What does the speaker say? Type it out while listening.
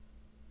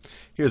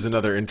Here's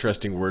another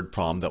interesting word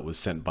problem that was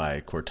sent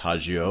by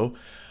Cortaggio.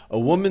 A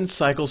woman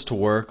cycles to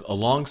work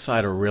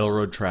alongside a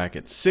railroad track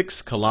at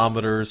 6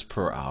 kilometers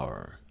per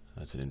hour.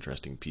 That's an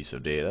interesting piece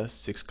of data,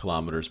 6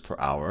 kilometers per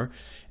hour.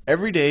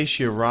 Every day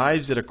she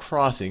arrives at a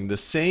crossing the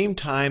same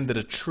time that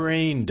a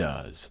train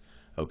does.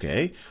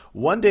 Okay?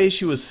 One day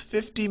she was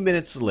 50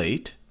 minutes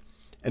late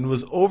and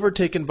was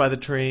overtaken by the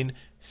train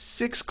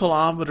 6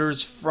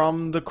 kilometers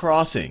from the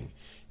crossing.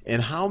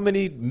 And how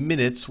many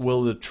minutes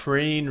will the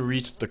train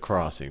reach the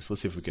crossing? So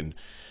let's see if we can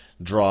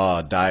draw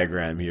a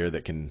diagram here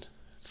that can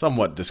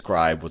somewhat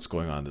describe what's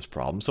going on in this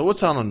problem. So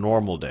what's on a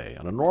normal day?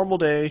 On a normal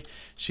day,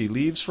 she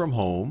leaves from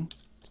home.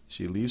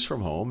 She leaves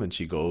from home and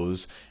she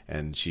goes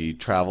and she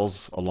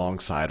travels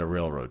alongside a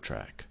railroad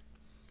track.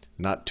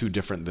 Not too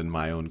different than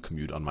my own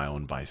commute on my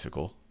own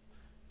bicycle.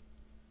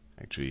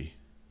 I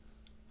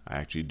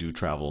actually do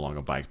travel along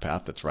a bike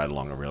path that's right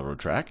along a railroad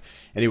track.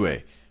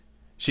 Anyway,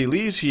 she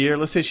leaves here.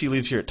 Let's say she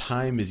leaves here at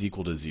time is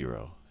equal to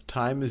 0.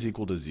 Time is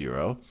equal to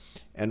 0.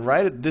 And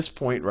right at this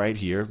point right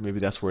here, maybe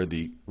that's where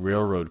the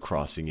railroad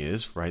crossing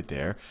is, right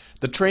there,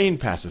 the train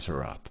passes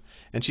her up.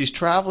 And she's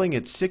traveling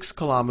at 6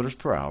 kilometers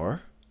per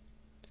hour.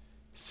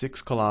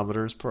 6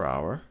 kilometers per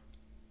hour.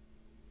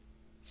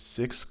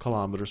 6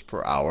 kilometers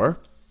per hour.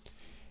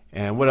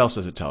 And what else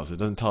does it tell us? It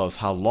doesn't tell us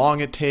how long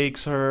it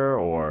takes her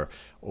or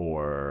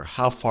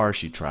how far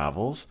she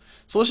travels.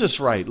 So let's just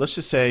write. Let's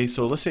say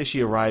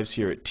she arrives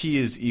here at t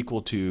is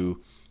equal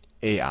to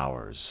a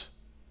hours.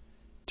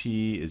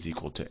 T is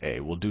equal to a.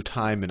 We'll do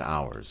time in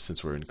hours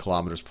since we're in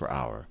kilometers per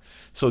hour.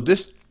 So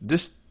this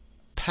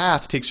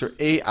path takes her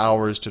a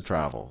hours to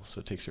travel.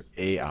 So it takes her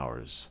a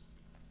hours.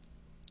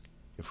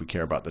 If we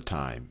care about the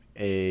time,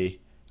 a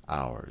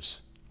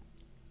hours.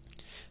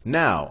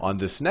 Now, on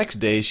this next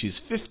day, she's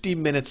 50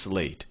 minutes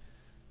late.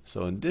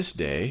 So in this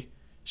day,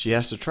 she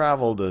has to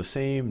travel the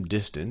same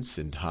distance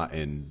in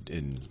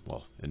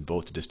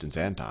both distance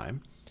and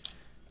time.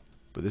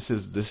 But this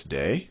is this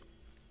day.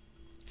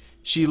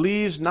 She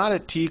leaves not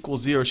at t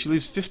equals 0. She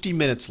leaves 50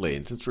 minutes late.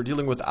 And since we're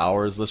dealing with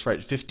hours, let's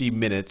write 50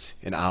 minutes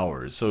in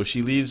hours. So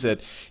she leaves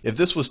at, if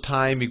this was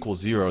time equals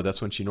 0, that's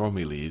when she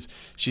normally leaves.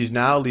 She's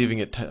now leaving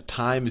at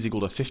time is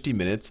equal to 50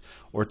 minutes,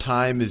 or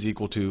time is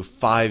equal to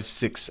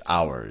 5/6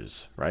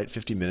 hours. Right?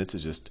 50 minutes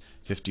is just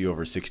 50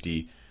 over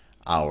 60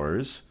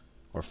 hours,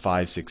 or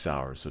 5/6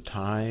 hours. So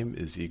time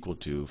is equal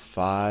to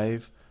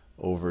 5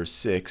 over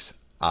 6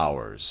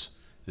 hours.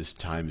 This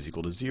time is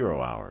equal to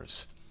 0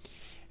 hours.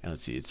 And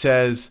let's see, it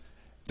says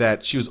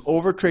that she was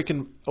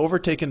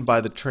overtaken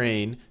by the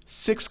train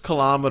 6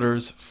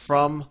 kilometers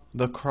from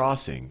the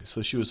crossing.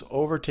 So she was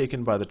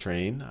overtaken by the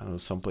train, I don't know,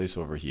 someplace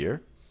over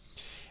here.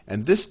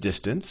 And this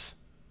distance,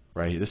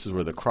 right here, this is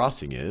where the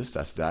crossing is.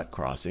 That's that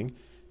crossing.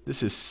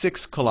 This is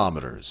 6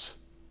 kilometers.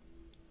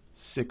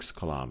 6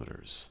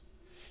 kilometers.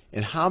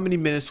 In how many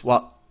minutes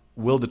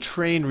will the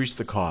train reach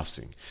the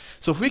crossing?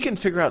 So if we can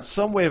figure out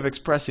some way of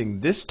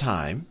expressing this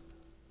time,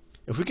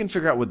 if we can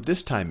figure out what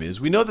this time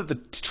is, we know that the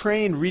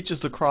train reaches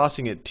the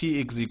crossing at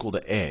t is equal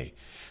to a.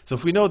 So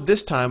if we know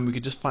this time, we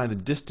could just find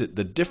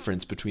the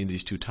difference between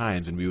these two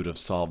times, and we would have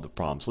solved the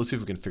problem. So let's see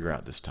if we can figure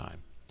out this time.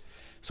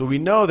 So we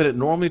know that it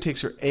normally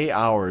takes her a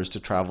hours to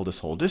travel this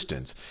whole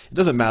distance. It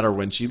doesn't matter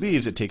when she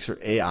leaves, it takes her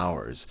a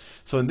hours.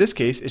 So in this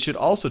case, it should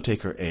also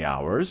take her a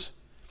hours.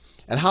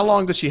 And how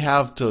long does she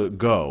have to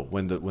go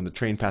when the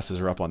train passes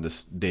her up on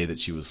this day that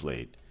she was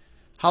late?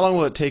 How long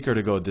will it take her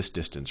to go this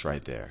distance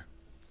right there?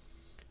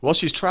 Well,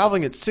 she's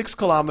traveling at 6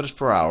 kilometers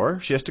per hour.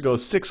 She has to go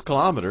 6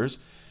 kilometers.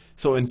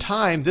 So in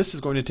time, this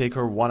is going to take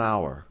her 1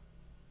 hour.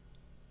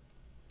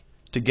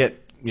 To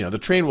get, the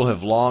train will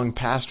have long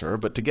passed her,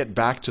 but to get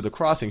back to the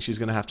crossing, she's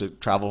going to have to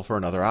travel for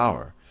another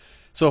hour.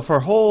 So if her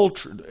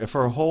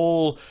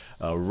whole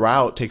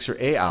route takes her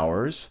a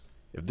hours,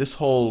 if this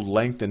whole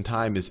length and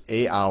time is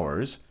a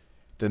hours,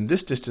 then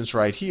this distance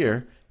right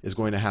here is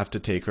going to have to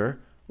take her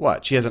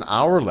what? She has an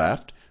hour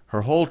left.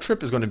 Her whole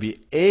trip is going to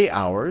be a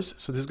hours,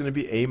 so this is going to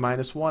be a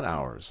minus 1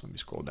 hours. Let me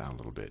scroll down a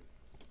little bit.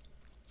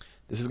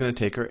 This is going to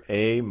take her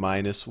a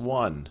minus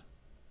 1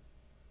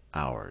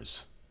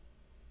 hours.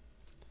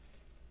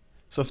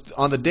 So if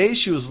on the day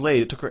she was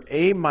late, it took her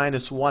a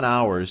minus 1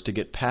 hours to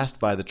get passed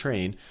by the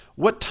train,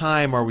 what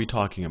time are we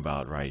talking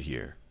about right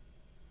here?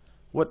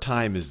 What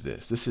time is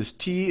this? This is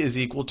t is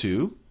equal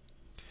to,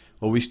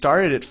 well, we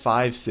started at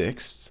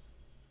 5/6.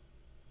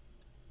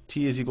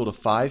 T is equal to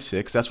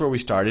 5/6. That's where we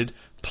started,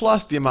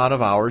 plus the amount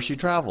of hours she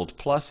traveled,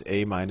 plus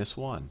a minus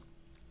 1.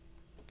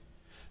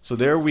 So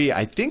there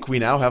I think we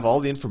now have all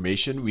the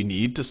information we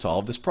need to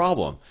solve this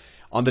problem.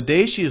 On the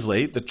day she is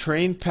late, the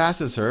train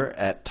passes her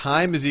at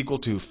time is equal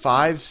to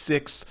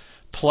 5/6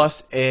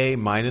 plus a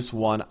minus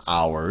 1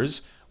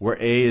 hours, where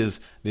a is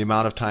the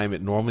amount of time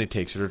it normally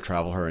takes her to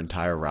travel her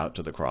entire route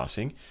to the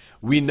crossing.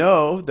 We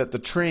know that the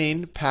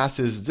train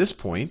passes this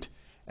point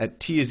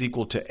at t is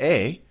equal to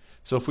a.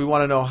 So if we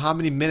want to know how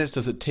many minutes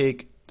does it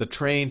take the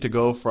train to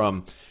go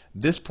from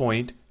this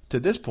point to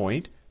this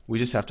point, we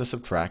just have to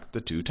subtract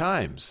the two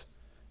times.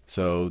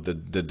 So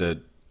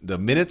the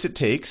minutes it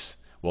takes,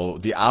 Well,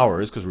 the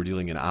hours, because we're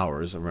dealing in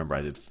hours,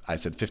 remember I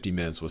said 50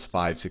 minutes was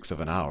 5/6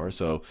 of an hour.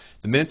 So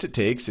the minutes it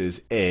takes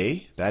is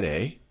A, that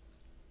A,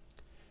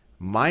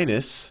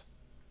 minus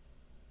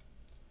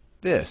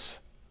this,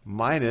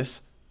 minus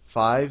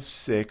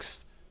 5/6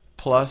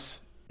 plus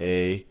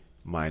A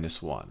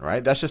minus 1,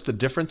 right? That's just the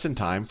difference in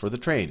time for the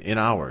train in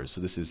hours.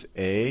 So this is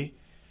A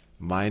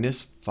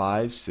minus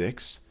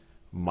 5/6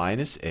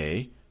 minus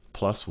A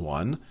plus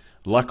 1.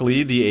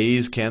 Luckily, the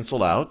A's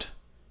cancel out.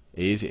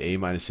 A is A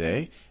minus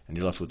A. And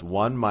you're left with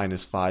 1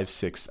 minus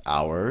 5/6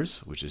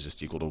 hours, which is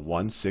just equal to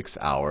 1/6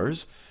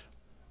 hours.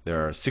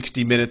 There are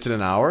 60 minutes in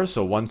an hour,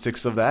 so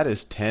 1/6 of that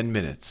is 10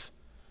 minutes.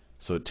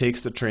 So it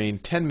takes the train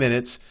 10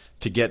 minutes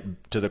to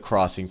get to the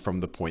crossing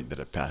from the point that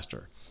it passed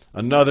her.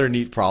 Another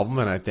neat problem,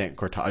 and I thank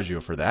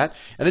Cortaggio for that.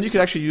 And then you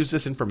could actually use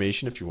this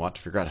information if you want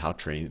to figure out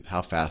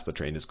how fast the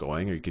train is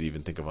going, or you could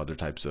even think of other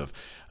types of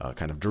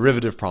kind of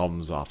derivative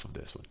problems off of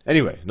this one.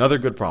 Anyway, another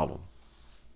good problem.